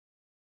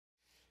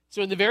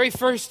So in the very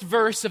first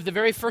verse of the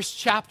very first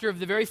chapter of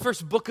the very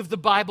first book of the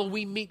Bible,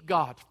 we meet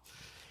God.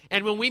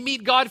 And when we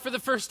meet God for the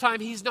first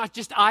time, He's not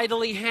just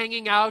idly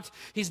hanging out.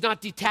 He's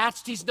not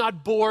detached. He's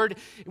not bored.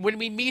 When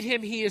we meet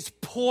Him, He is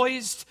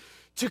poised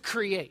to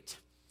create.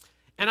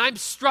 And I'm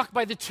struck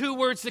by the two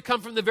words that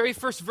come from the very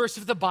first verse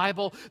of the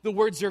Bible. The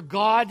words are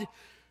God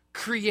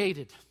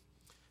created.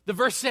 The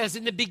verse says,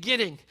 in the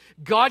beginning,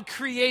 God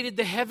created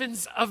the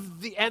heavens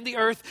and the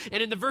earth.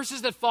 And in the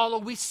verses that follow,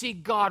 we see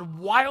God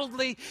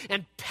wildly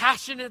and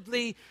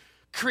passionately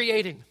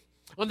creating.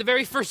 On the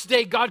very first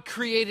day, God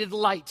created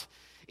light.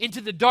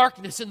 Into the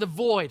darkness and the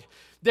void,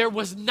 there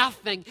was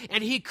nothing,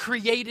 and He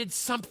created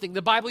something.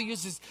 The Bible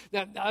uses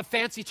a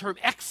fancy term,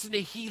 ex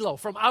nihilo.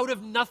 From out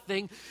of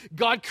nothing,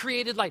 God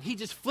created light. He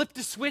just flipped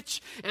a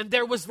switch, and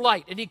there was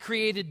light. And He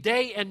created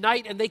day and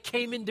night, and they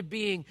came into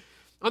being.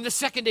 On the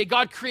second day,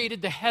 God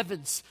created the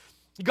heavens.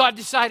 God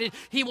decided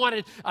He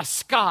wanted a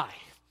sky.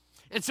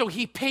 And so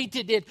He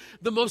painted it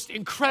the most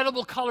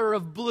incredible color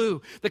of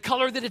blue, the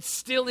color that it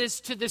still is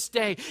to this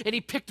day. And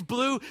He picked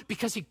blue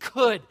because He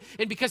could,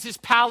 and because His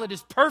palette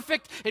is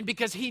perfect, and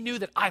because He knew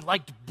that I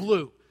liked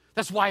blue.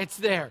 That's why it's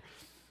there.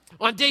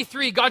 On day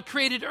 3, God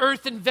created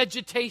earth and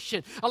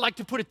vegetation. I like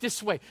to put it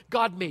this way: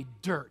 God made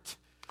dirt.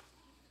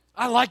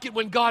 I like it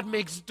when God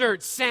makes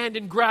dirt, sand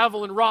and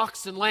gravel and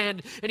rocks and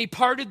land. And He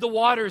parted the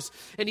waters,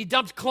 and He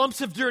dumped clumps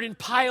of dirt in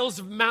piles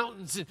of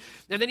mountains.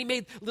 And then He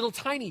made little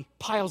tiny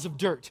piles of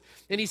dirt.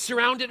 And He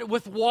surrounded it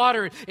with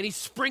water, and He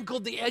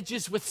sprinkled the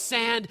edges with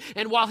sand.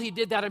 And while He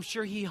did that, I'm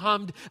sure He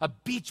hummed a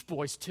Beach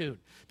Boys tune,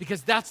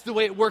 because that's the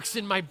way it works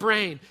in my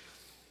brain.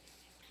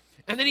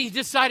 And then He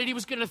decided He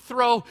was going to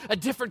throw a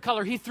different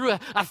color. He threw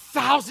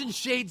 1,000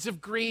 shades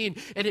of green,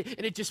 and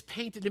it just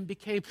painted and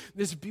became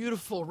this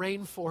beautiful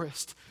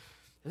rainforest.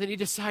 And then He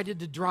decided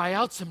to dry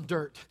out some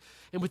dirt.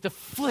 And with the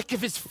flick of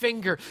His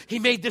finger, He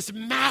made this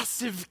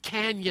massive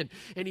canyon,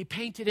 and He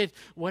painted it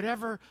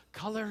whatever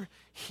color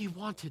He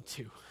wanted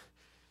to.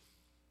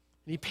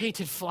 And He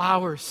painted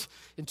flowers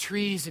and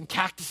trees and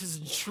cactuses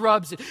and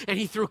shrubs, and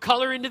He threw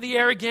color into the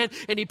air again,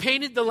 and He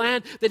painted the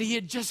land that He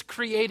had just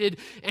created,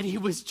 and He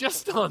was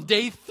just on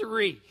day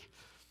 3.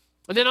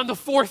 And then on the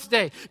 4th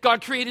day,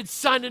 God created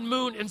sun and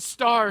moon and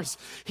stars.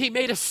 He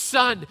made a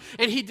sun,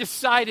 and He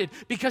decided,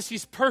 because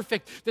He's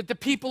perfect, that the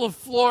people of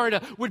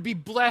Florida would be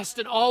blessed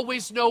and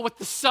always know what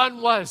the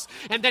sun was.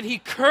 And then He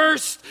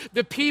cursed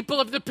the people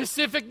of the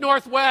Pacific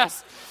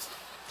Northwest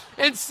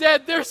and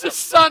said, there's a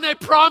sun, I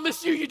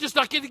promise you, you're just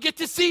not going to get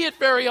to see it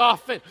very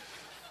often.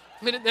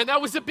 And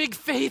that was a big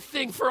faith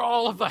thing for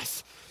all of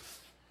us.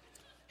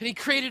 And He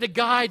created a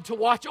guide to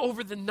watch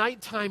over the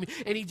nighttime,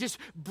 and He just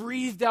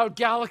breathed out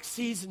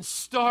galaxies and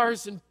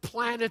stars and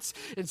planets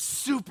and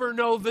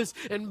supernovas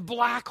and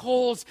black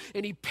holes,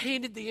 and He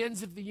painted the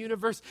ends of the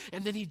universe,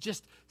 and then He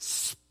just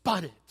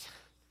spun it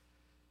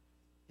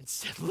and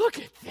said, look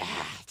at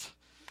that.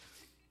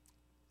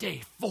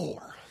 Day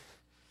 4.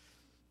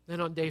 Then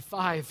on day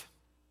 5,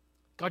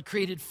 God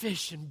created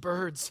fish and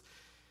birds.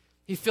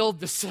 He filled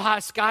the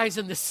skies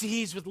and the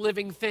seas with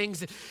living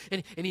things.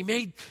 And He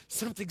made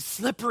something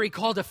slippery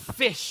called a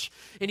fish.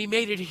 And He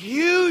made it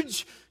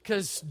huge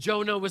because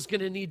Jonah was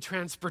going to need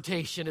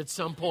transportation at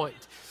some point.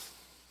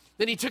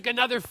 Then He took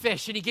another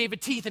fish and He gave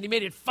it teeth and He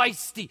made it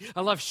feisty.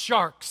 I love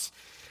sharks.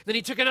 Then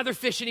He took another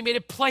fish and He made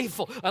it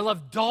playful. I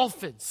love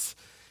dolphins.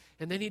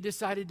 And then He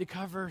decided to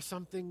cover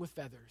something with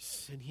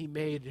feathers. And He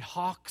made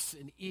hawks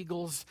and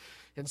eagles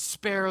and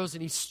sparrows,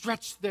 and He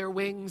stretched their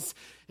wings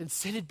and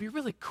said, it'd be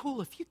really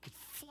cool if you could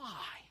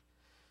fly.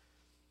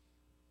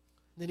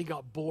 And then He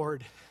got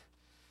bored,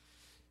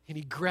 and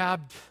He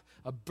grabbed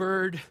a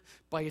bird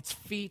by its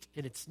feet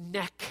and its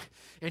neck,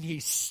 and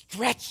He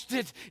stretched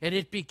it, and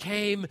it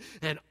became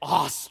an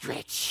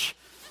ostrich.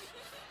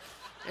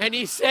 And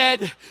He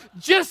said,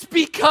 just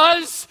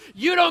because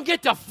you don't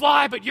get to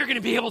fly, but you're going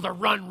to be able to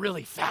run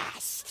really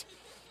fast.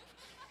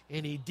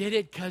 And He did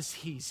it because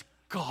He's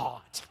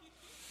God.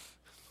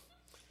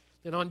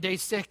 Then on day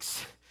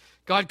 6,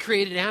 God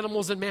created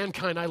animals and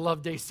mankind. I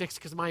love day 6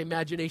 because my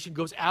imagination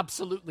goes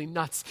absolutely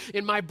nuts.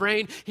 In my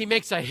brain, He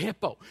makes a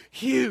hippo.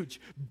 Huge,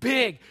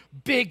 big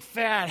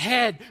fat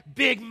head,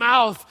 big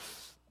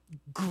mouth,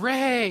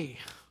 gray.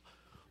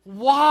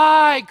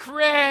 Why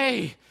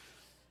gray?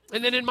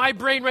 And then in my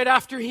brain, right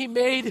after He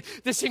made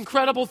this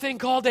incredible thing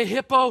called a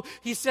hippo,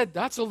 He said,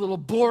 that's a little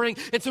boring.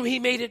 And so He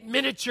made it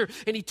miniature,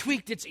 and He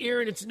tweaked its ear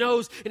and its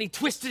nose, and He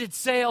twisted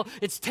its tail,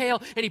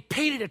 and He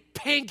painted it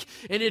pink,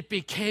 and it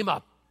became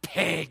a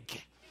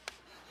pig.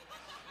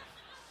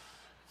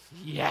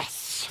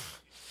 Yes.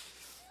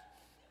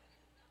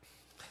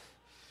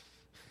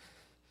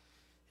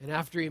 And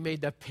after He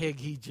made the pig,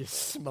 He just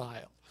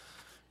smiled.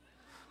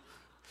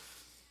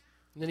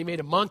 And then He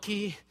made a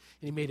monkey,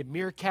 and He made a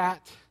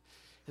meerkat.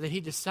 And then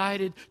He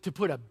decided to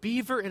put a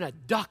beaver and a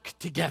duck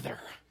together.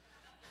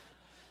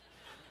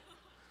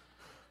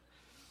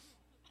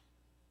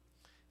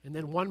 And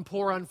then one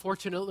poor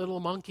unfortunate little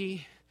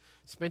monkey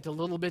spent a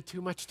little bit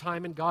too much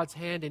time in God's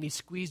hand, and he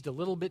squeezed a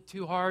little bit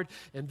too hard,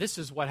 and this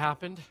is what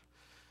happened.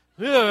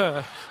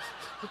 Ugh.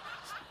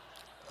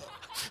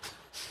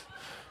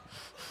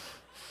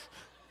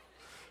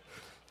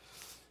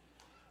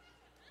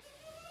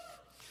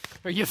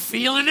 Are you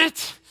feeling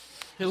it?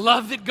 I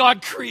love that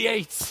God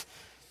creates.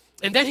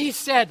 And then he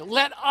said,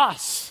 let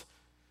us,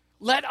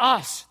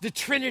 the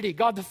Trinity,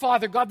 God the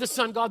Father, God the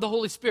Son, God the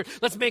Holy Spirit,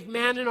 let's make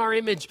man in our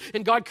image.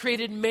 And God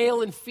created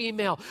male and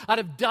female out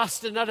of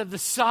dust, and out of the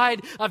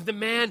side of the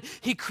man,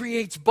 he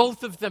creates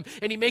both of them.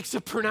 And he makes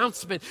a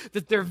pronouncement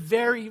that they're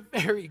very,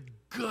 very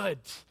good.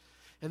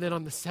 And then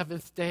on the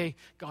seventh day,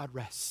 God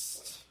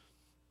rests.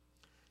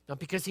 Not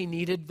because he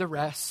needed the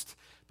rest,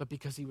 but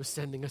because he was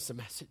sending us a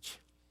message.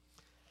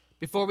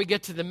 Before we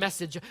get to the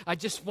message, I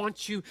just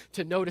want you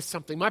to notice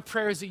something. My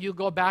prayer is that you'll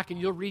go back and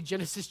you'll read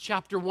Genesis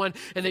chapter 1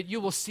 and that you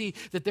will see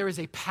that there is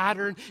a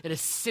pattern and a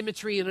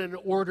symmetry and an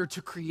order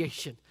to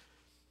creation.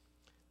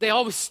 They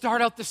always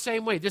start out the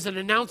same way. There's an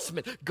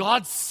announcement.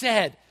 God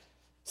said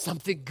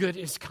something good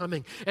is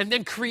coming. And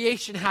then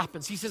creation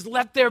happens. He says,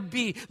 let there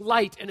be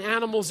light and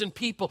animals and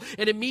people.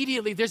 And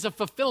immediately there's a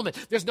fulfillment.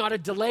 There's not a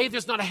delay.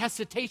 There's not a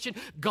hesitation.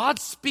 God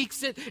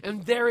speaks it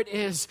and there it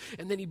is.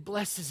 And then he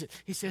blesses it.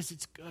 He says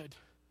it's good.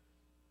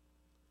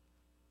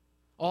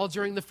 All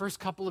during the first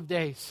couple of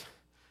days,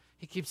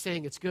 he keeps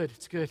saying, it's good,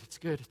 it's good, it's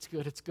good, it's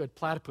good, it's good.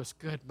 Platypus,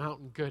 good.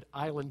 Mountain, good.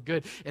 Island,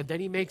 good. And then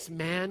he makes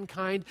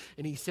mankind,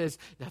 and he says,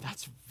 now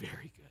that's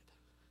very good.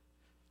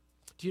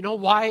 Do you know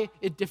why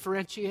it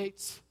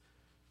differentiates?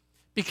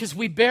 Because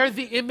we bear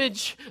the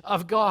image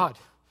of God.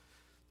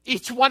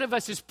 Each one of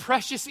us is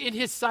precious in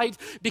his sight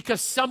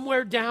because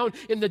somewhere down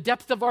in the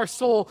depth of our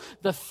soul,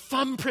 the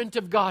thumbprint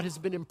of God has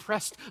been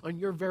impressed on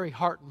your very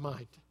heart and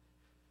mind.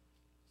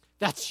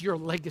 That's your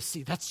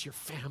legacy. That's your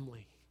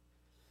family.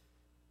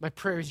 My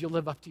prayer is you'll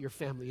live up to your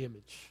family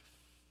image.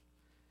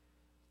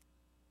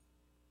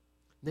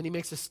 And then he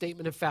makes a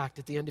statement of fact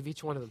at the end of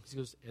each one of them. He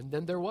goes, and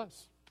then there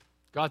was.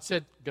 God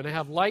said, going to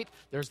have light.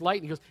 There's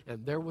light. And he goes,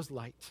 and there was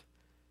light.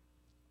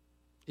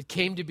 It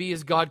came to be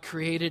as God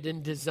created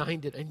and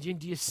designed it. And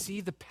do you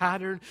see the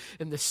pattern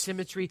and the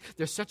symmetry?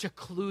 There's such a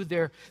clue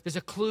there. There's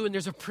a clue and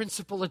there's a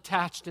principle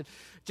attached. And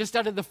just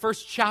out of the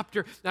first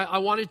chapter, I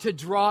wanted to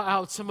draw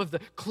out some of the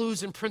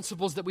clues and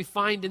principles that we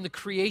find in the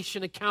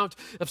creation account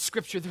of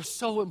Scripture. They're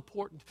so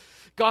important.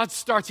 God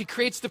starts, he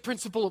creates the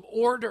principle of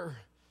order,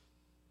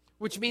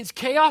 which means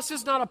chaos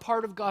is not a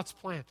part of God's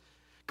plan.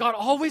 God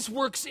always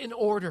works in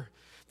order.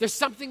 There's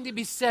something to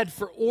be said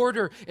for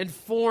order and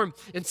form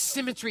and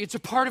symmetry. It's a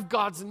part of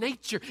God's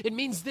nature. It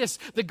means this: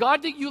 the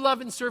God that you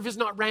love and serve is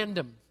not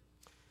random.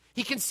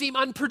 He can seem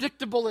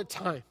unpredictable at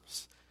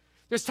times.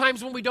 There's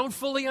times when we don't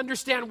fully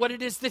understand what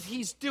it is that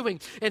he's doing.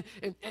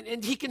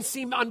 And he can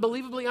seem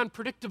unbelievably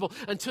unpredictable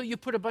until you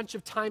put a bunch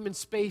of time and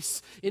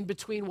space in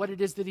between what it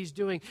is that he's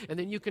doing. And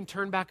then you can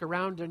turn back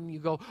around and you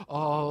go,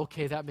 oh,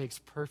 okay, that makes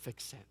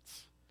perfect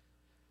sense.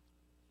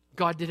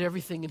 God did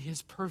everything in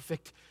his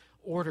perfect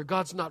order.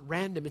 God's not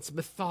random. It's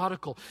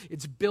methodical.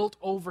 It's built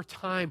over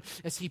time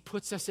as he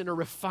puts us in a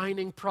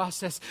refining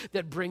process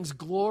that brings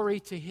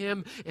glory to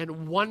him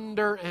and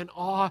wonder and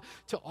awe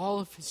to all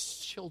of his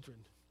children.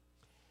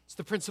 It's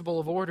the principle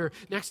of order.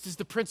 Next is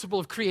the principle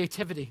of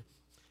creativity.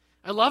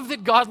 I love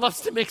that God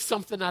loves to make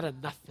something out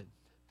of nothing.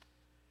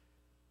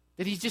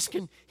 That he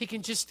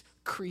can just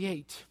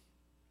create.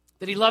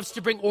 That he loves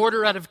to bring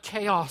order out of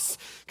chaos,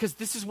 because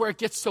this is where it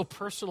gets so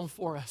personal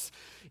for us.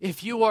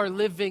 If you are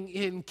living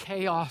in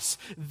chaos,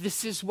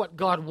 this is what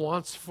God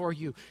wants for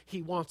you.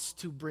 He wants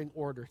to bring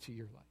order to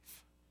your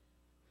life.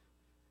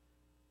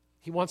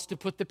 He wants to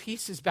put the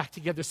pieces back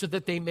together so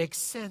that they make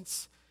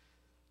sense.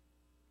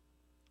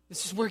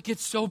 This is where it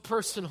gets so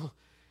personal.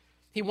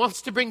 He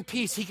wants to bring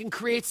peace. He can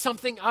create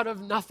something out of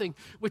nothing,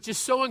 which is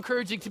so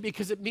encouraging to me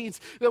because it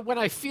means that when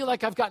I feel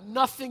like I've got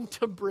nothing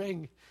to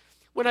bring,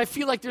 when I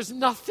feel like there's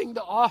nothing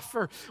to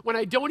offer, when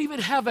I don't even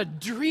have a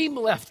dream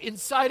left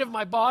inside of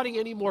my body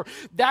anymore,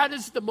 that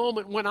is the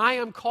moment when I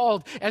am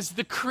called as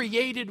the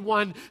created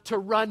one to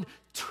run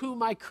to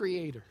my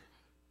Creator.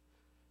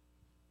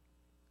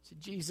 So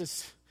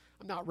Jesus,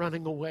 I'm not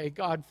running away.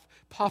 God,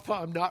 Papa,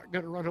 I'm not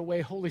going to run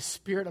away. Holy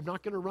Spirit, I'm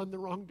not going to run the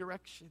wrong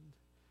direction.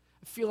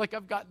 I feel like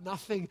I've got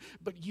nothing,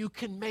 but you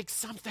can make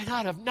something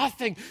out of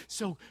nothing.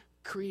 So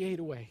create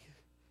a way.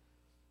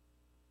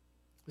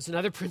 There's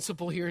another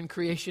principle here in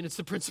creation. It's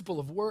the principle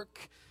of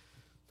work.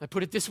 I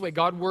put it this way: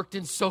 God worked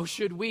and so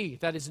should we.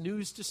 That is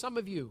news to some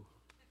of you.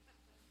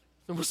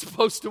 And we're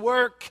supposed to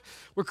work.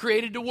 We're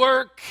created to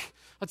work.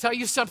 I'll tell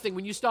you something.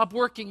 When you stop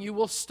working, you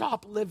will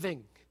stop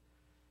living.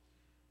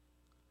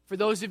 For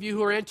those of you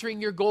who are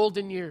entering your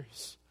golden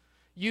years,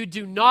 you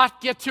do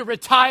not get to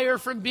retire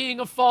from being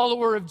a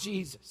follower of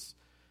Jesus.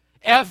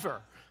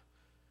 Ever.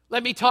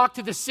 Let me talk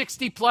to the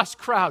 60-plus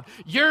crowd.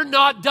 You're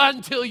not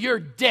done till you're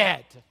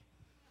dead.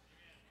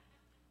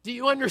 Do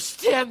you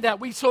understand that?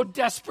 We so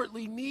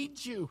desperately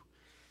need you.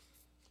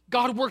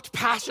 God worked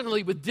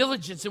passionately with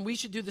diligence, and we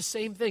should do the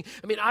same thing.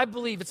 I mean, I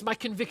believe, it's my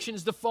conviction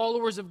as the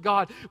followers of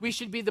God, we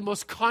should be the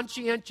most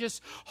conscientious,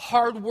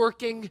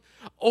 hardworking,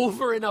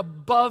 over and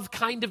above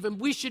kind of, and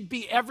we should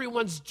be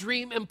everyone's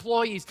dream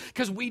employees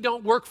because we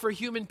don't work for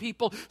human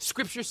people.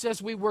 Scripture says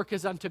we work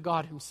as unto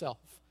God himself.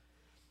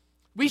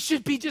 We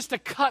should be just a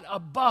cut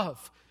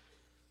above.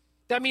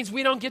 That means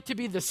we don't get to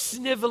be the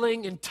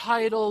sniveling,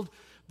 entitled,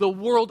 the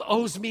world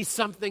owes me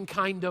something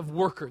kind of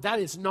worker. That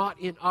is not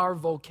in our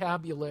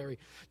vocabulary.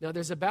 Now,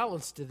 there's a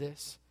balance to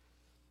this.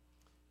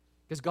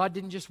 Because God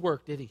didn't just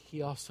work, did he?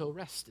 He also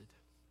rested.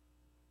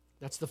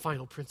 That's the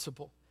final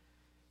principle.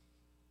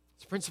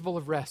 It's the principle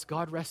of rest.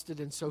 God rested,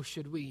 and so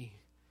should we.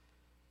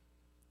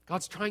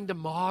 God's trying to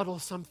model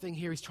something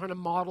here. He's trying to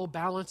model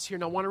balance here.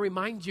 And I want to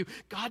remind you,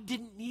 God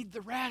didn't need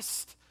the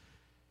rest.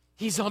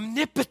 He's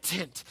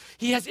omnipotent.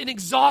 He has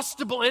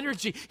inexhaustible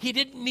energy. He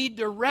didn't need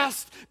to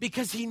rest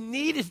because he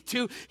needed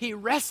to. He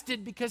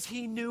rested because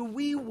he knew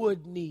we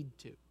would need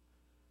to.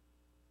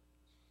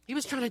 He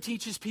was trying to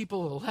teach his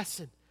people a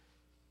lesson.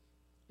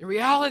 The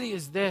reality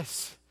is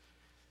this.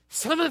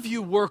 Some of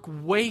you work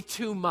way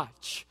too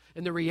much.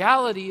 And the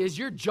reality is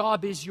your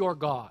job is your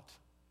God.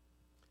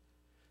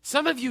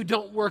 Some of you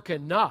don't work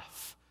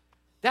enough.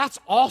 That's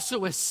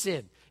also a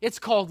sin. It's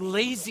called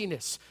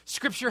laziness.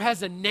 Scripture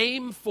has a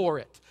name for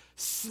it.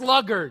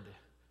 Sluggard.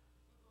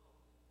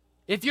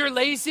 If you're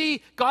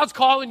lazy, God's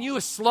calling you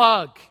a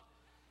slug.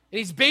 And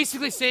he's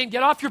basically saying,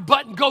 get off your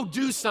butt and go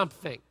do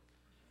something. Is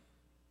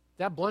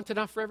that blunt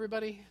enough for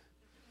everybody?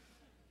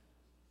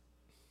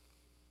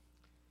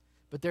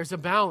 But there's a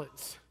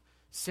balance.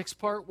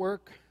 6-part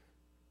work,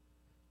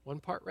 1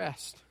 part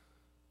rest.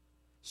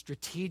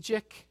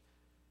 Strategic,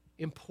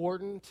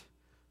 important,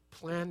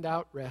 planned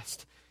out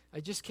rest. I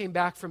just came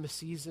back from a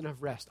season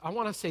of rest. I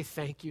want to say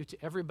thank you to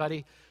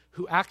everybody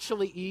who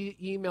actually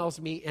emails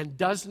me and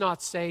does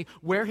not say,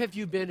 where have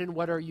you been and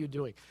what are you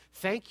doing?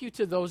 Thank you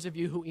to those of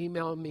you who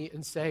email me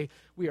and say,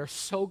 we are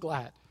so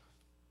glad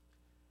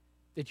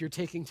that you're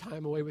taking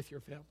time away with your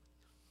family.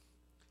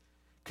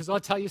 Because I'll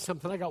tell you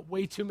something, I got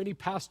way too many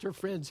pastor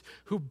friends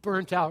who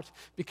burnt out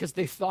because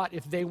they thought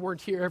if they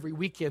weren't here every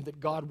weekend that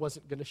God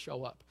wasn't going to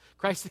show up.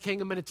 Christ the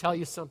King, I'm going to tell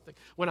you something.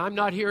 When I'm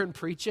not here and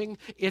preaching,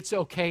 it's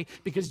okay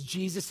because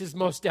Jesus is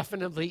most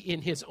definitely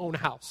in his own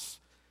house.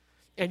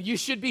 And you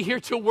should be here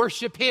to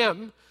worship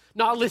him,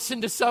 not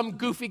listen to some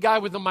goofy guy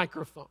with a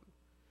microphone.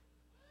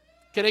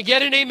 Can I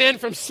get an amen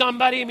from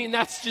somebody? I mean,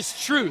 that's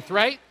just truth,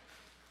 right?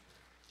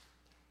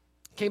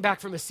 Came back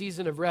from a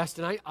season of rest,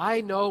 and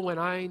I know when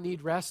I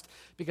need rest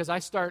because I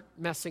start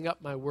messing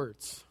up my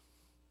words.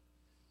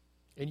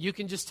 And you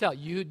can just tell,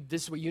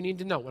 this is what you need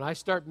to know. When I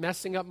start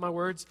messing up my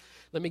words,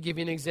 let me give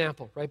you an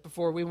example. Right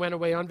before we went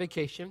away on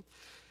vacation,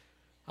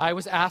 I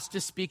was asked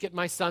to speak at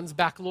my son's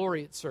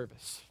baccalaureate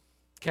service.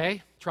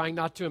 Okay? Trying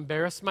not to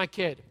embarrass my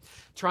kid.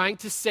 Trying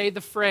to say the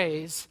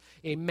phrase,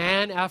 a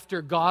man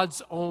after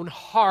God's own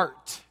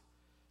heart.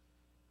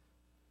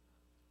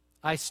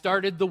 I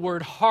started the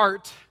word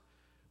heart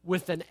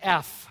with an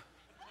F.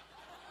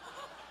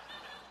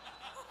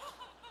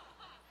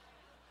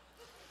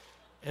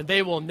 And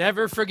they will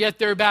never forget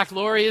their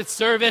baccalaureate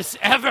service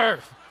ever.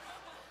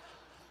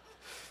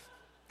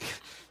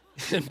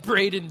 And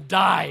Braden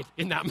died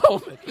in that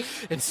moment.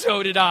 And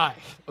so did I.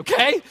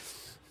 Okay?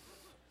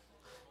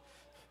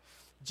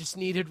 Just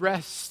needed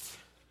rest.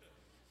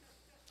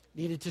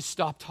 Needed to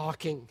stop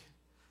talking.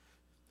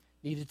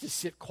 Needed to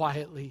sit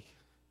quietly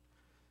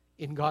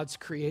in God's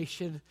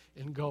creation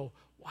and go,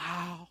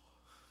 wow,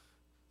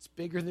 it's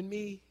bigger than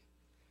me.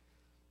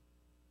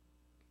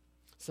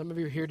 Some of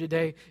you are here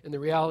today, and the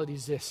reality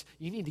is this.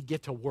 You need to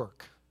get to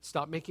work.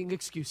 Stop making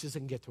excuses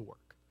and get to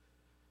work.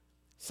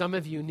 Some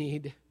of you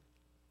need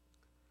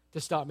to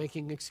stop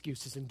making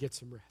excuses and get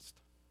some rest.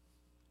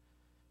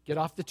 Get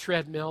off the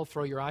treadmill,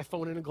 throw your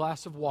iPhone in a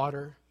glass of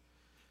water.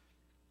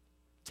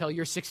 Tell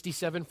your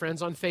 67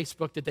 friends on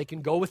Facebook that they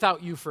can go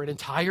without you for an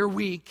entire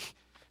week.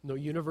 The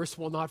universe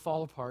will not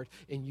fall apart,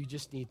 and you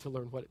just need to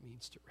learn what it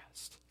means to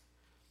rest.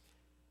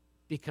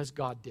 Because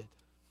God did.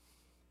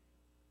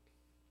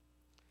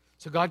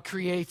 So God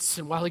creates,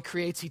 and while he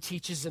creates, he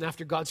teaches, and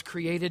after God's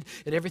created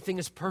and everything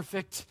is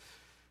perfect,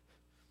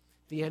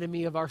 the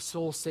enemy of our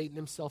soul, Satan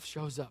himself,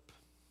 shows up.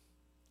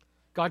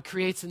 God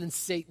creates, and then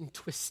Satan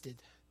twisted.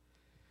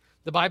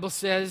 The Bible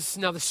says,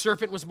 now the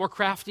serpent was more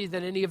crafty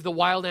than any of the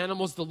wild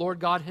animals the Lord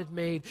God had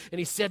made. And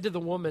he said to the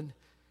woman,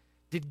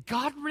 did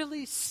God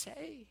really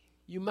say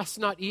you must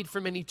not eat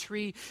from any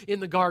tree in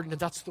the garden? And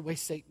that's the way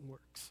Satan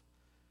works.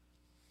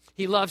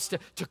 He loves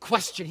to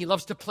question. He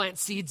loves to plant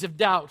seeds of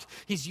doubt.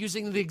 He's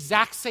using the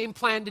exact same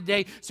plan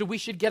today, so we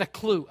should get a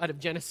clue out of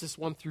Genesis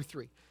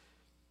 1-3.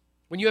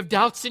 When you have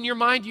doubts in your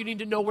mind, you need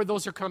to know where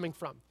those are coming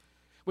from.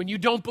 When you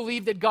don't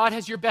believe that God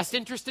has your best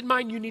interest in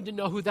mind, you need to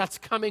know who that's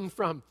coming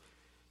from.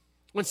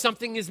 When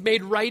something is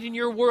made right in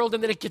your world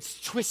and then it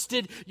gets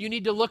twisted, you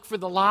need to look for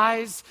the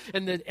lies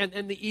and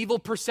the evil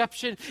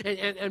perception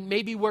and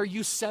maybe where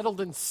you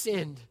settled and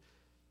sinned.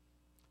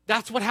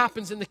 That's what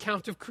happens in the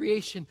count of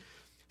creation.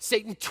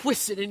 Satan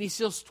twists it, and he's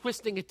still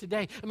twisting it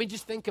today. I mean,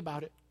 just think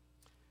about it.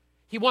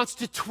 He wants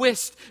to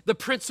twist the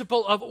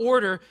principle of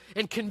order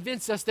and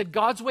convince us that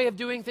God's way of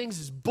doing things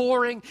is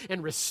boring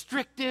and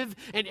restrictive.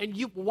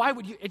 Why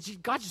would you?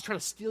 God's just trying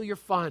to steal your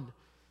fun.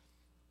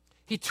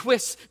 He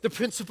twists the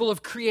principle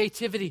of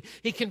creativity.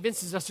 He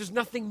convinces us there's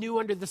nothing new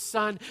under the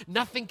sun.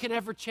 Nothing can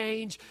ever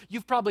change.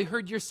 You've probably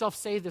heard yourself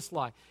say this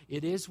lie.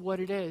 It is what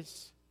it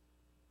is.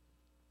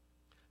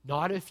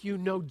 Not if you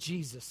know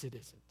Jesus, it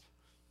isn't.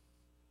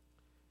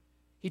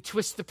 He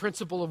twists the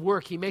principle of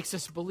work. He makes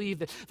us believe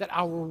that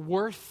our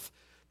worth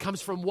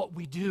comes from what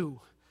we do,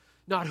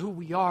 not who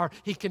we are.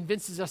 He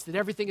convinces us that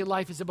everything in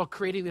life is about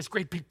creating this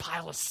great big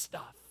pile of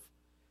stuff.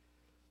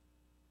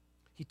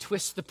 He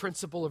twists the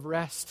principle of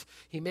rest.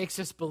 He makes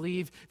us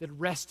believe that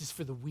rest is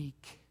for the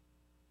weak.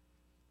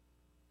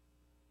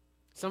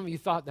 Some of you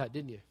thought that,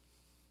 didn't you?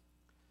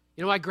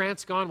 You know why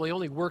Grant's gone? Well, he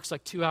only works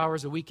like 2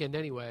 hours a weekend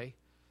anyway.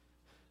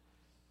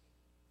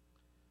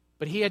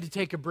 But he had to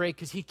take a break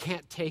because he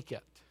can't take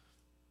it.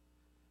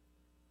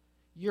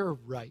 You're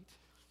right.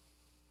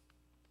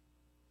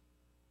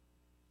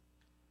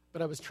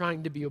 But I was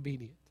trying to be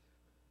obedient.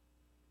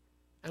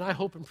 And I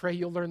hope and pray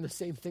you'll learn the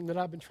same thing that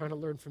I've been trying to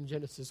learn from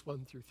Genesis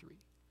 1 through 3.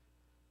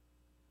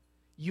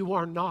 You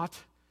are not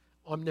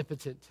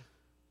omnipotent.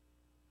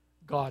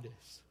 God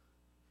is.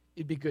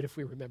 It'd be good if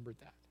we remembered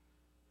that.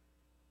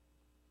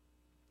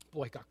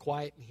 Boy, it got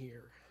quiet in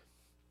here.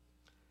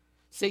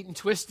 Satan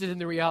twisted, and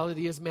the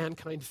reality is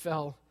mankind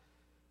fell.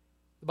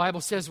 The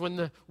Bible says when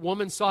the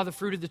woman saw the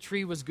fruit of the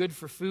tree was good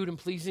for food and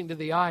pleasing to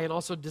the eye and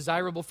also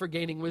desirable for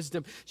gaining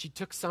wisdom, she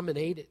took some and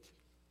ate it.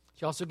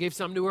 She also gave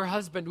some to her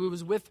husband who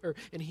was with her,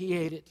 and he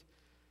ate it.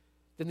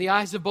 Then the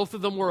eyes of both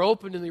of them were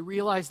opened, and they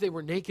realized they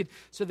were naked,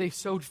 so they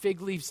sewed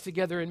fig leaves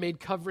together and made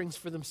coverings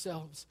for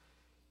themselves.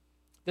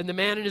 Then the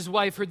man and his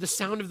wife heard the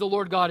sound of the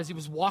Lord God as he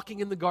was walking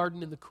in the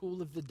garden in the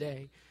cool of the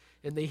day,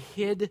 and they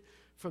hid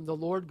from the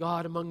Lord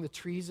God among the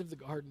trees of the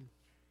garden.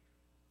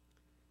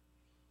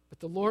 But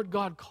the Lord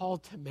God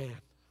called to man.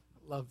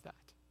 I love that.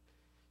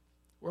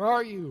 Where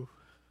are you?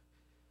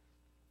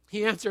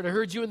 He answered, I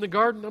heard you in the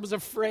garden. I was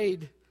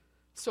afraid,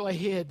 so I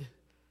hid.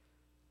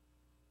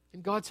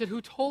 And God said,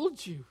 who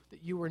told you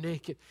that you were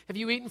naked? Have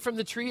you eaten from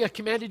the tree I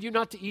commanded you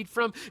not to eat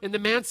from? And the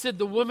man said,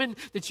 the woman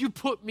that you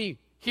put me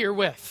here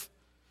with,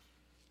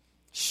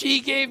 she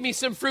gave me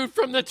some fruit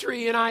from the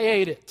tree and I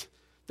ate it.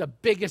 The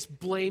biggest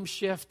blame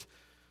shift.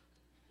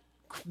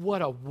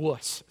 What a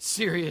wuss.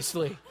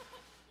 Seriously.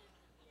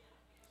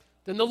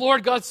 Then the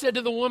Lord God said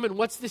to the woman,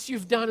 what's this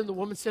you've done? And the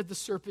woman said, the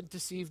serpent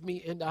deceived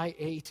me and I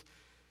ate.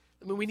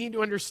 I mean, we need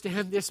to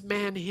understand this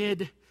man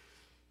hid.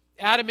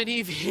 Adam and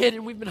Eve hid,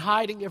 and we've been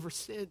hiding ever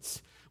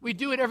since. We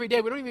do it every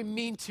day. We don't even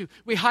mean to.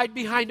 We hide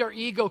behind our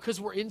ego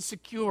because we're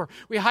insecure.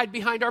 We hide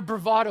behind our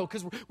bravado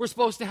because we're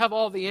supposed to have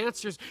all the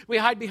answers. We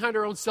hide behind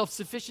our own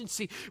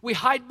self-sufficiency. We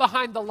hide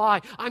behind the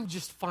lie. I'm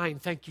just fine.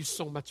 Thank you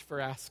so much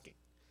for asking.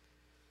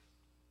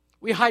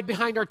 We hide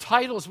behind our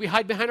titles. We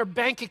hide behind our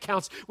bank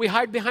accounts. We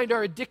hide behind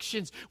our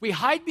addictions. We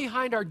hide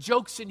behind our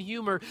jokes and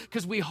humor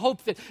because we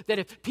hope that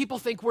if people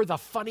think we're the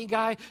funny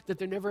guy, that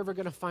they're never ever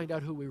going to find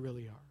out who we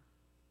really are.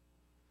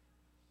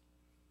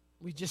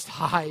 We just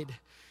hide,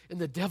 and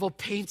the devil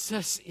paints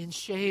us in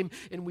shame,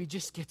 and we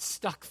just get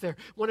stuck there.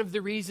 One of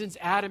the reasons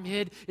Adam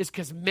hid is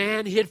because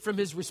man hid from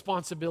his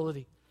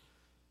responsibility.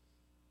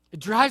 It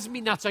drives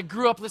me nuts. I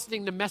grew up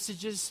listening to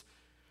messages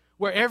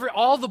where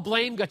all the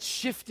blame got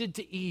shifted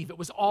to Eve. It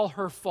was all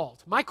her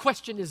fault. My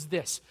question is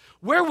this: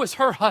 where was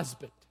her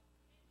husband?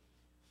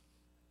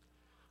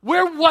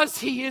 Where was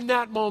he in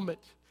that moment?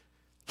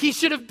 He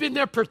should have been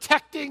there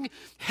protecting,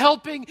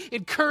 helping,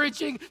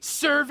 encouraging,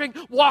 serving,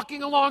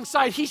 walking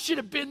alongside. He should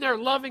have been there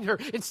loving her.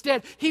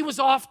 Instead, he was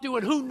off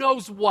doing who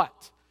knows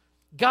what.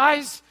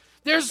 Guys,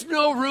 there's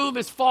no room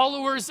as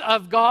followers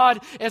of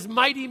God, as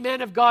mighty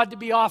men of God, to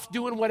be off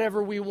doing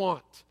whatever we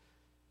want.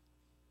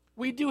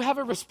 We do have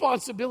a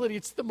responsibility.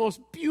 It's the most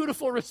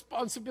beautiful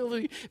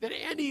responsibility that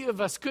any of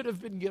us could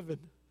have been given.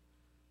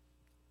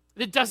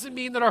 It doesn't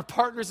mean that our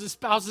partners and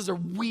spouses are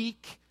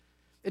weak.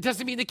 It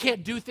doesn't mean they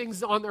can't do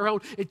things on their own.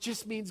 It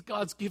just means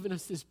God's given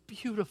us this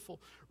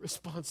beautiful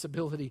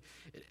responsibility.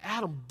 And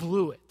Adam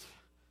blew it.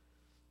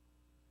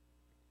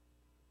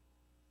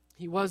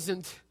 He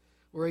wasn't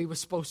where he was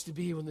supposed to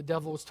be when the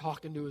devil was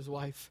talking to his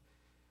wife.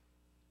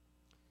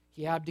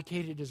 He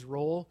abdicated his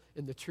role,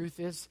 and the truth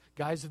is,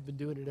 guys have been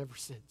doing it ever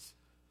since.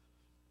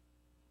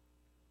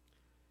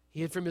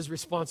 He hid from his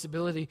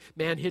responsibility.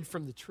 Man hid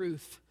from the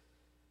truth.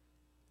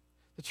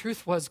 The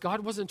truth was, God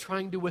wasn't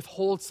trying to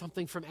withhold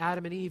something from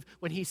Adam and Eve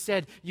when he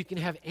said, you can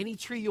have any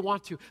tree you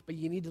want to, but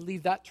you need to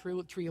leave that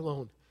tree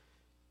alone.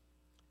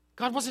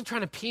 God wasn't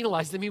trying to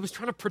penalize them. He was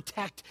trying to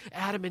protect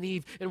Adam and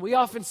Eve. And we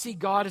often see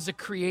God as a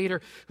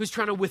creator who's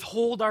trying to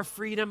withhold our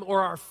freedom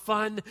or our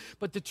fun.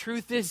 But the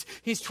truth is,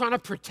 he's trying to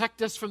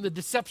protect us from the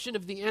deception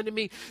of the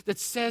enemy that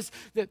says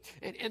that,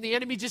 and the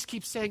enemy just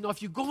keeps saying, oh,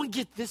 if you go and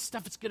get this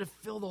stuff, it's going to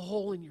fill the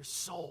hole in your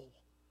soul.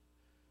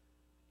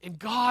 And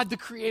God, the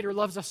creator,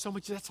 loves us so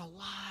much. That's a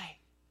lie.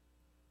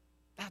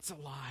 That's a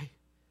lie.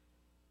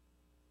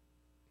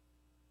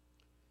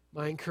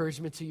 My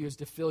encouragement to you is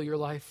to fill your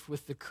life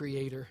with the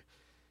creator.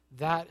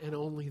 That and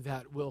only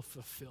that will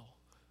fulfill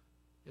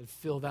and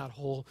fill that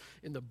hole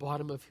in the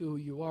bottom of who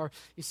you are.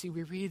 You see,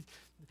 we read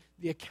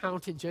the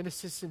account in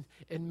Genesis,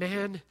 and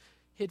man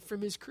hid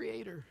from his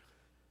creator.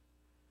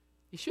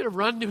 He should have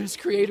run to his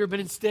creator,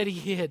 but instead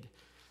he hid.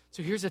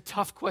 So here's a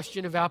tough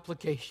question of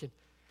application.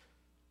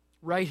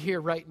 Right here,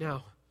 right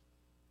now.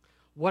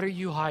 What are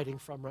you hiding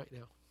from right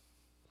now?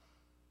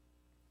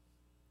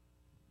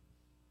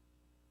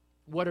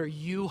 What are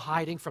you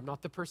hiding from?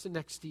 Not the person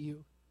next to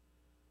you.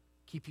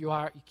 Keep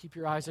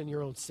your eyes on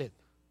your own sin.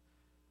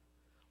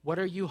 What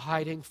are you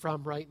hiding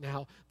from right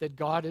now that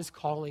God is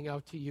calling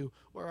out to you?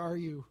 Where are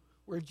you?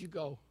 Where'd you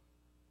go?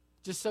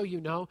 Just so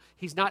you know,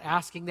 he's not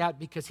asking that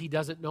because he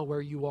doesn't know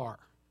where you are.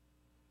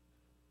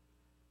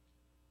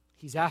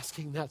 He's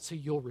asking that so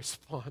you'll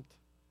respond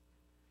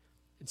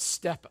and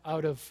step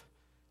out of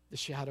the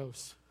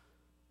shadows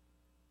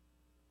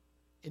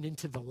and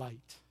into the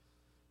light.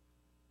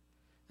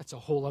 That's a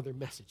whole other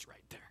message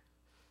right there.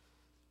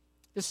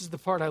 This is the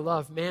part I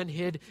love. Man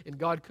hid and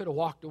God could have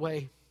walked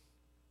away.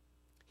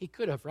 He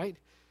could have, right?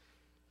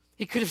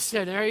 He could have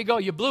said, there you go,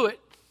 you blew it.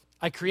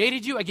 I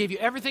created you, I gave you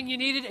everything you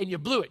needed, and you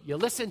blew it. You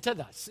listened to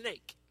the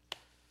snake.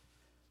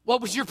 What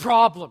was your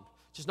problem?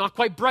 Just not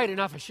quite bright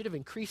enough. I should have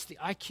increased the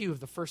IQ of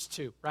the first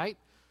two, right?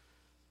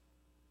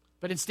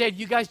 But instead,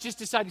 you guys just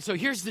decided, so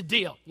here's the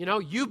deal.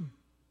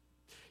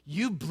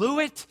 You blew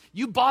it.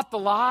 You bought the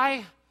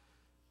lie.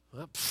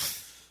 Well,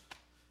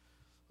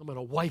 I'm going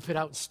to wipe it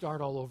out and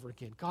start all over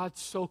again. God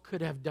so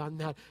could have done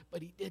that,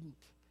 but he didn't.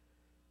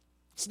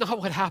 It's not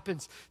what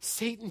happens.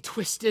 Satan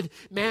twisted,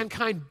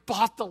 mankind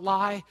bought the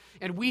lie,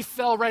 and we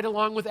fell right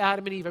along with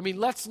Adam and Eve. I mean,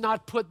 let's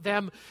not put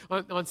them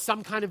on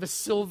some kind of a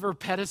silver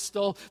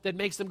pedestal that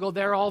makes them go,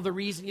 they're all the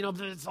reason,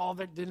 that's all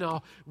that,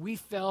 no. We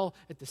fell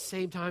at the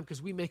same time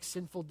because we make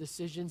sinful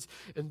decisions,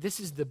 and this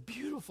is the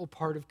beautiful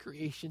part of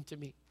creation to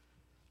me.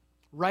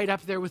 Right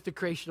up there with the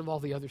creation of all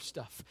the other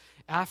stuff.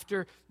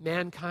 After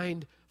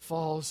mankind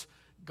falls,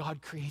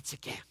 God creates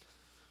again.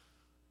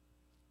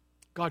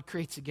 God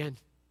creates again.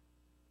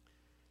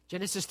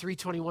 Genesis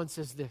 3:21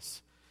 says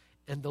this,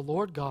 and the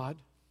Lord God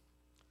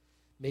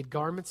made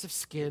garments of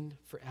skin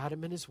for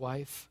Adam and his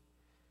wife,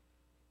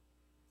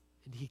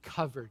 and he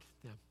covered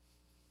them.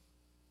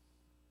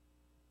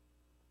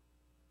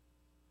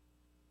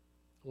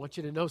 I want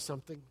you to know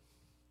something.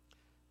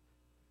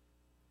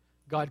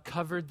 God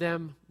covered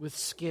them with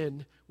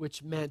skin,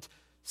 which meant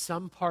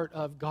some part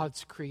of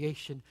God's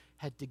creation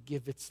had to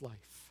give its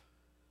life.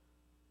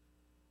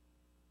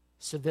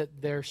 So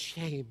that their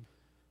shame,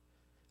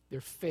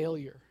 their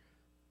failure,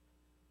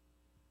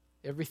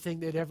 everything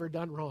they'd ever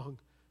done wrong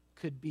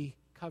could be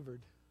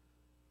covered.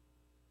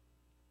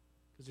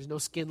 Because there's no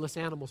skinless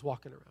animals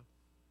walking around.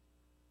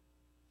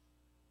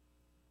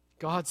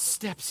 God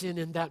steps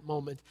in that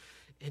moment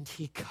and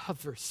he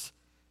covers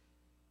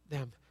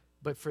them.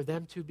 But for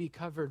them to be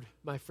covered,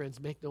 my friends,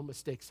 make no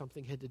mistake,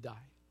 something had to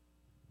die.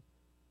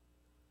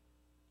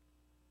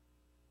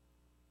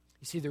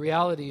 You see, the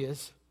reality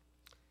is,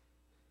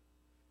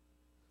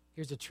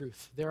 here's the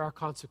truth. There are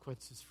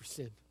consequences for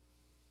sin.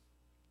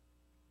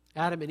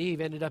 Adam and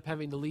Eve ended up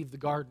having to leave the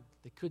garden.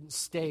 They couldn't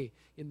stay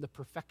in the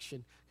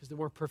perfection because they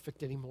weren't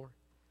perfect anymore.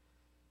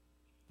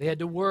 They had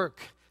to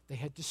work. They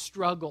had to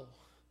struggle.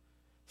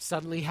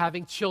 Suddenly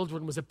having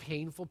children was a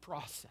painful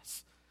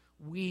process.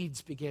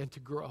 Weeds began to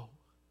grow.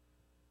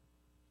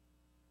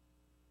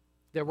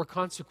 There were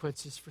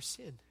consequences for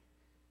sin.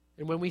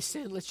 And when we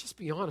sin, let's just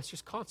be honest,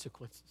 there's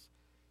consequences.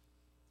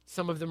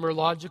 Some of them are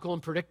logical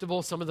and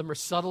predictable. Some of them are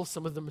subtle.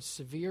 Some of them are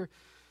severe.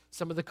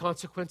 Some of the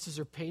consequences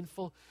are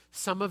painful.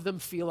 Some of them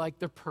feel like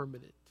they're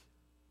permanent.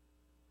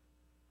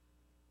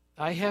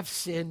 I have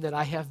sinned that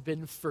I have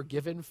been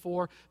forgiven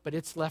for, but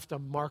it's left a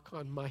mark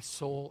on my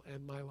soul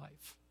and my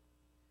life.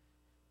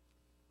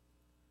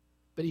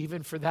 But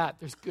even for that,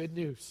 there's good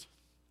news.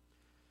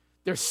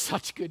 There's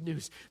such good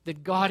news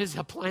that God has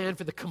a plan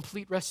for the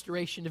complete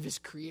restoration of his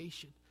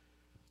creation.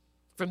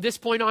 From this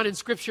point on in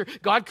Scripture,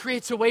 God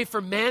creates a way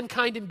for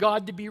mankind and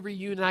God to be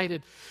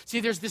reunited. See,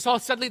 there's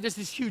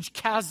this huge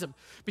chasm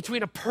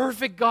between a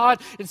perfect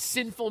God and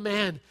sinful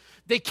man.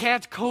 They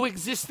can't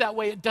coexist that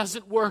way. It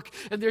doesn't work.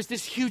 And there's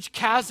this huge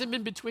chasm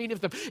in between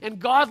of them. And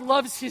God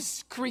loves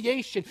his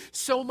creation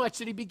so much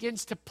that he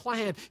begins to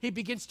plan. He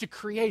begins to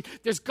create.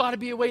 There's got to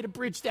be a way to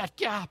bridge that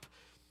gap.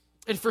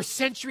 And for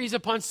centuries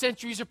upon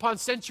centuries upon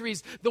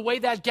centuries, the way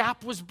that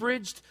gap was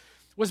bridged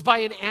was by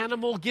an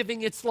animal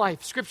giving its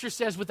life. Scripture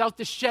says, without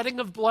the shedding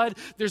of blood,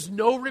 there's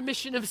no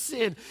remission of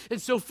sin.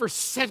 And so for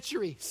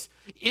centuries,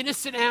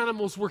 innocent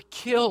animals were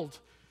killed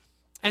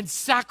and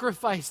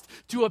sacrificed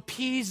to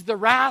appease the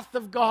wrath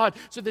of God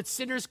so that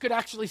sinners could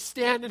actually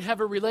stand and have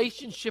a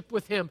relationship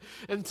with him.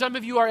 And some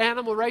of you are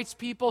animal rights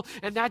people,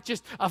 and that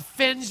just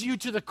offends you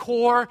to the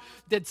core,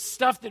 that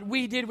stuff that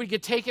we did, we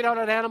could take it out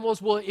on animals.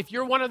 Well, if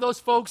you're one of those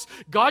folks,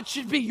 God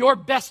should be your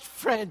best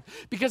friend,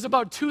 because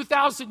about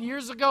 2,000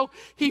 years ago,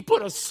 he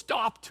put a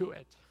stop to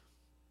it.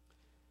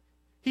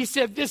 He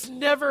said, this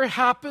never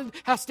happened,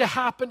 has to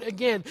happen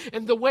again.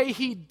 And the way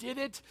he did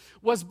it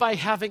was by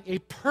having a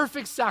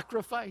perfect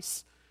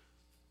sacrifice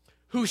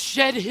who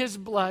shed his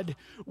blood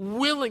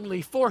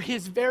willingly for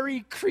his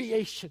very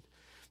creation.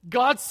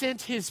 God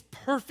sent his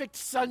perfect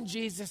son,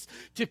 Jesus,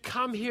 to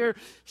come here,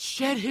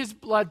 shed his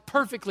blood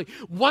perfectly,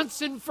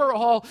 once and for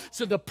all,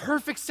 so the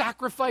perfect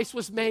sacrifice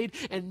was made,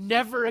 and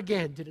never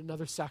again did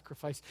another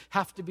sacrifice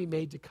have to be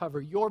made to cover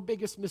your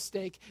biggest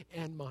mistake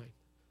and mine.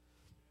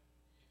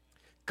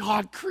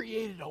 God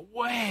created a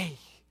way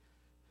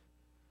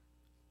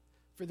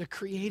for the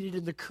created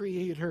and the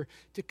Creator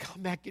to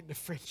come back into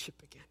friendship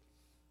again.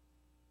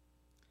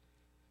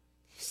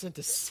 He sent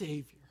a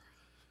Savior.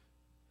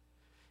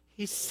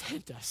 He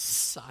sent a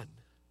Son.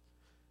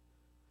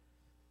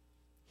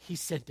 He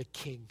sent a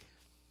King.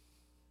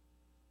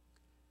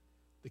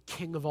 The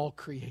King of all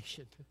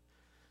creation,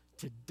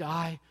 to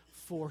die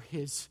for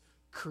His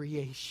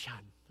creation.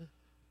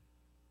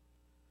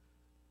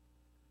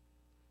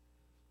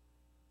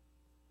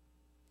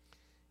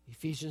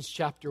 Ephesians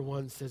chapter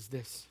 1 says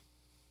this: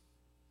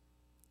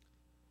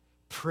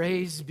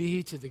 Praise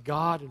be to the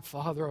God and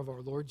Father of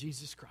our Lord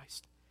Jesus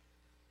Christ,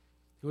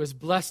 who has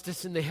blessed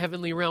us in the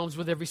heavenly realms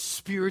with every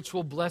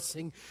spiritual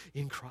blessing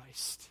in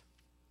Christ.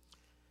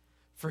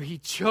 For He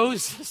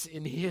chose us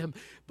in Him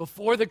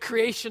before the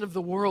creation of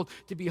the world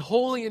to be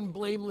holy and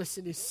blameless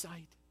in His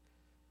sight.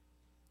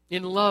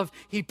 In love,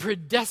 He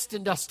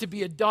predestined us to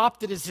be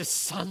adopted as His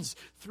sons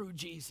through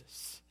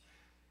Jesus,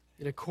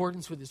 in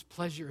accordance with His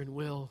pleasure and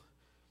will,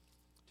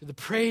 to the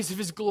praise of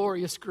His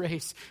glorious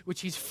grace,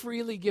 which He's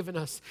freely given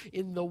us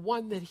in the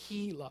one that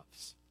He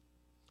loves.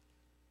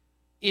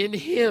 In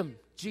Him,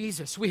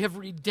 Jesus, we have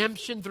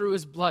redemption through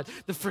His blood,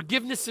 the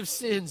forgiveness of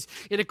sins,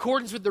 in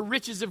accordance with the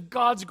riches of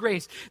God's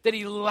grace that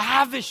He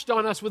lavished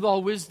on us with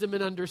all wisdom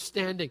and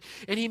understanding.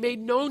 And He made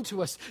known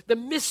to us the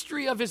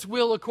mystery of His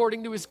will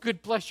according to His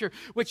good pleasure,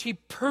 which He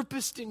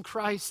purposed in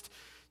Christ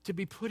to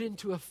be put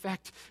into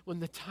effect when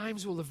the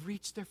times will have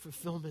reached their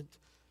fulfillment,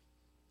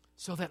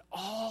 so that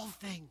all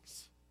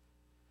things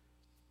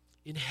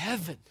in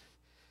heaven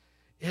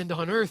and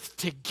on earth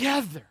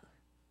together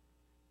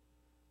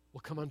will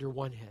come under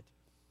one head,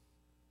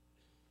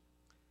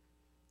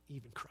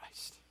 even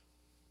Christ.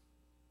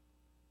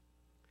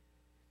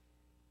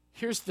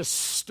 Here's the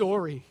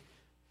story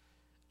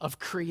of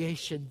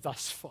creation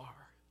thus far.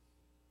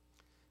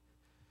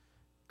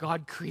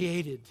 God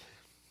created,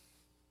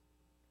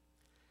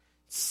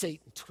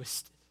 Satan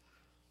twisted.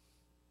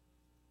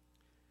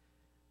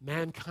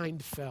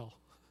 Mankind fell.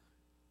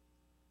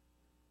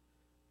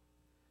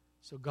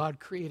 So God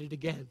created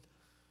again.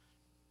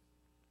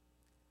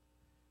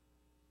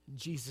 And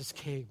Jesus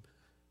came.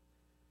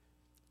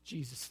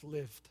 Jesus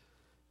lived.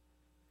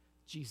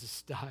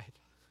 Jesus died.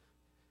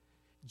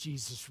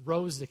 Jesus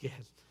rose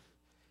again.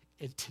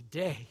 And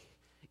today,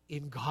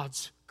 in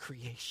God's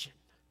creation,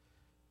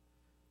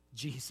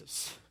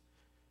 Jesus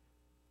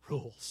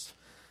rules.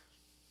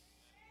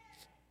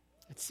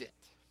 That's it.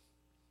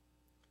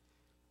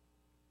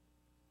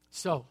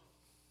 So,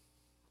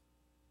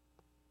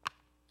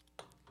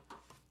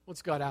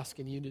 what's God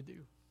asking you to do?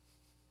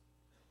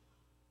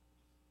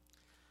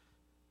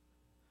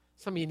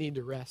 Some of you need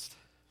to rest.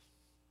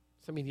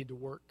 Some of you need to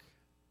work.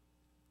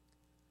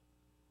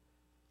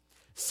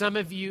 Some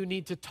of you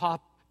need to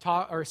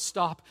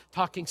stop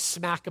talking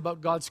smack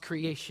about God's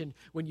creation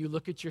when you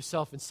look at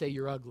yourself and say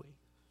you're ugly.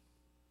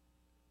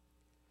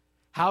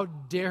 How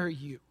dare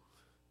you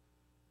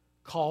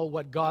call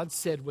what God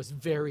said was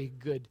very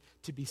good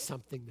to be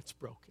something that's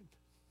broken?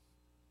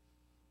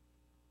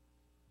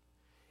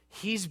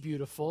 He's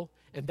beautiful,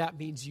 and that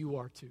means you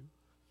are too.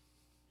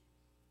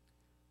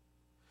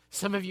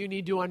 Some of you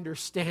need to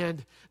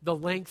understand the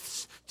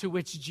lengths to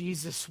which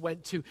Jesus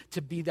went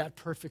to be that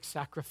perfect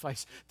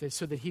sacrifice,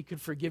 so that He could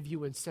forgive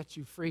you and set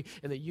you free,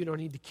 and that you don't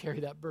need to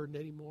carry that burden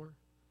anymore.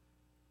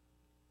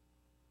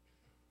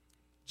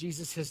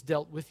 Jesus has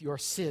dealt with your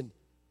sin.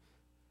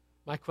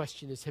 My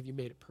question is, have you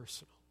made it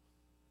personal?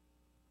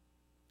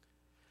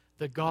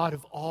 The God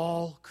of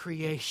all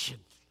creation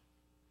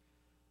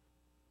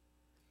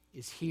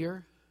is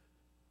here,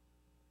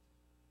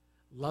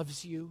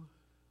 loves you,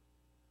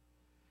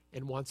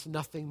 and wants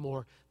nothing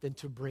more than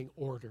to bring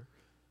order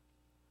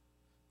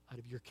out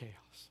of your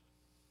chaos.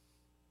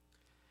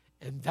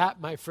 And that,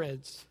 my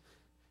friends,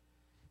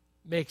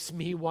 makes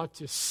me want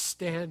to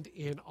stand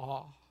in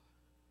awe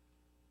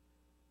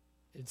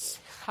and say,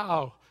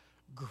 how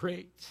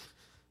great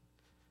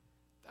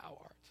Thou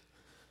art.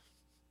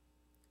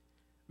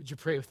 Would you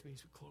pray with me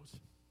as we close?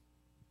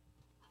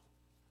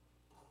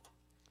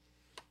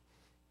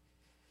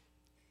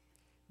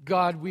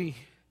 God, we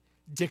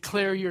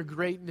declare your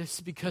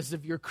greatness because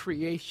of your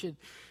creation.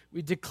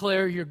 We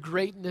declare your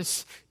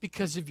greatness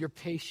because of your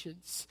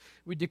patience.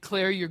 We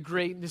declare your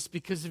greatness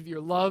because of your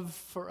love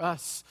for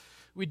us.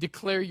 We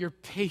declare your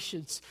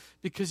patience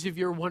because of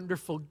your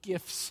wonderful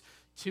gifts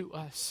to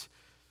us.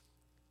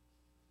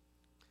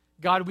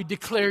 God, we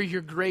declare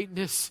your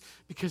greatness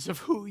because of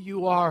who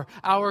you are,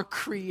 our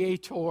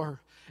Creator.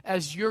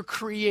 As your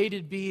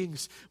created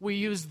beings, we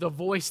use the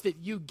voice that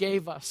you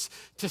gave us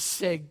to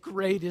say,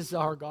 great is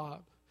our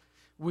God.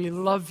 We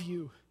love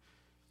you.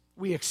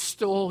 We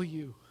extol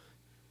you.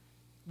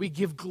 We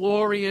give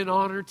glory and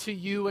honor to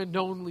you and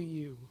only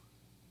you.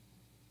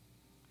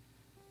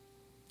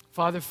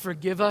 Father,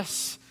 forgive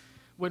us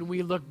when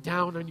we look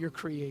down on your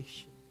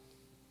creation.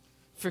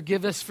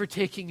 Forgive us for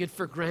taking it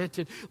for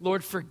granted.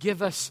 Lord,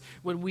 forgive us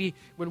when we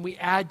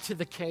add to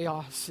the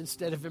chaos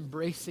instead of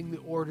embracing the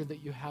order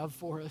that you have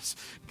for us.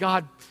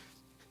 God,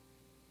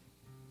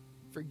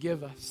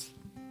 forgive us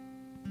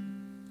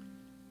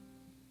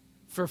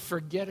for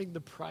forgetting the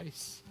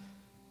price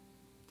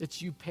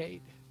that you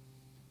paid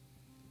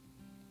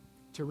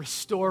to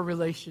restore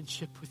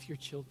relationship with your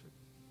children.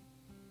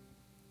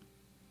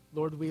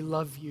 Lord, we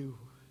love you.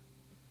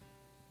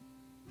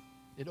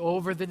 And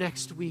over the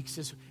next weeks,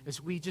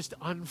 as we just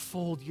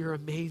unfold your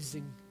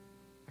amazing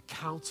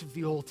accounts of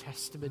the Old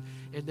Testament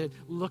and then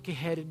look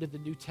ahead into the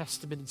New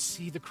Testament and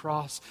see the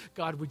cross,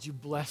 God, would you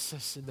bless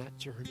us in that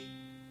journey?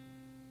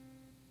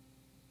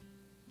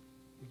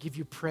 We give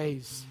you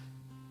praise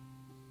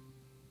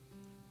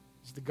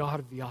as the God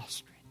of the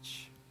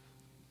ostrich,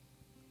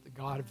 the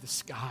God of the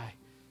sky,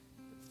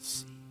 of the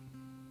sea,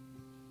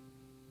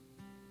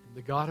 and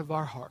the God of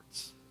our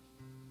hearts,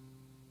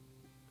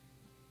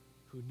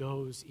 who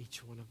knows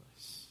each one of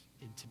us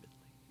intimately.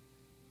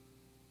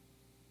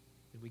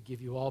 And we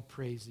give you all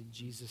praise in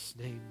Jesus'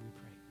 name we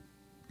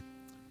pray.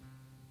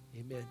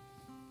 Amen.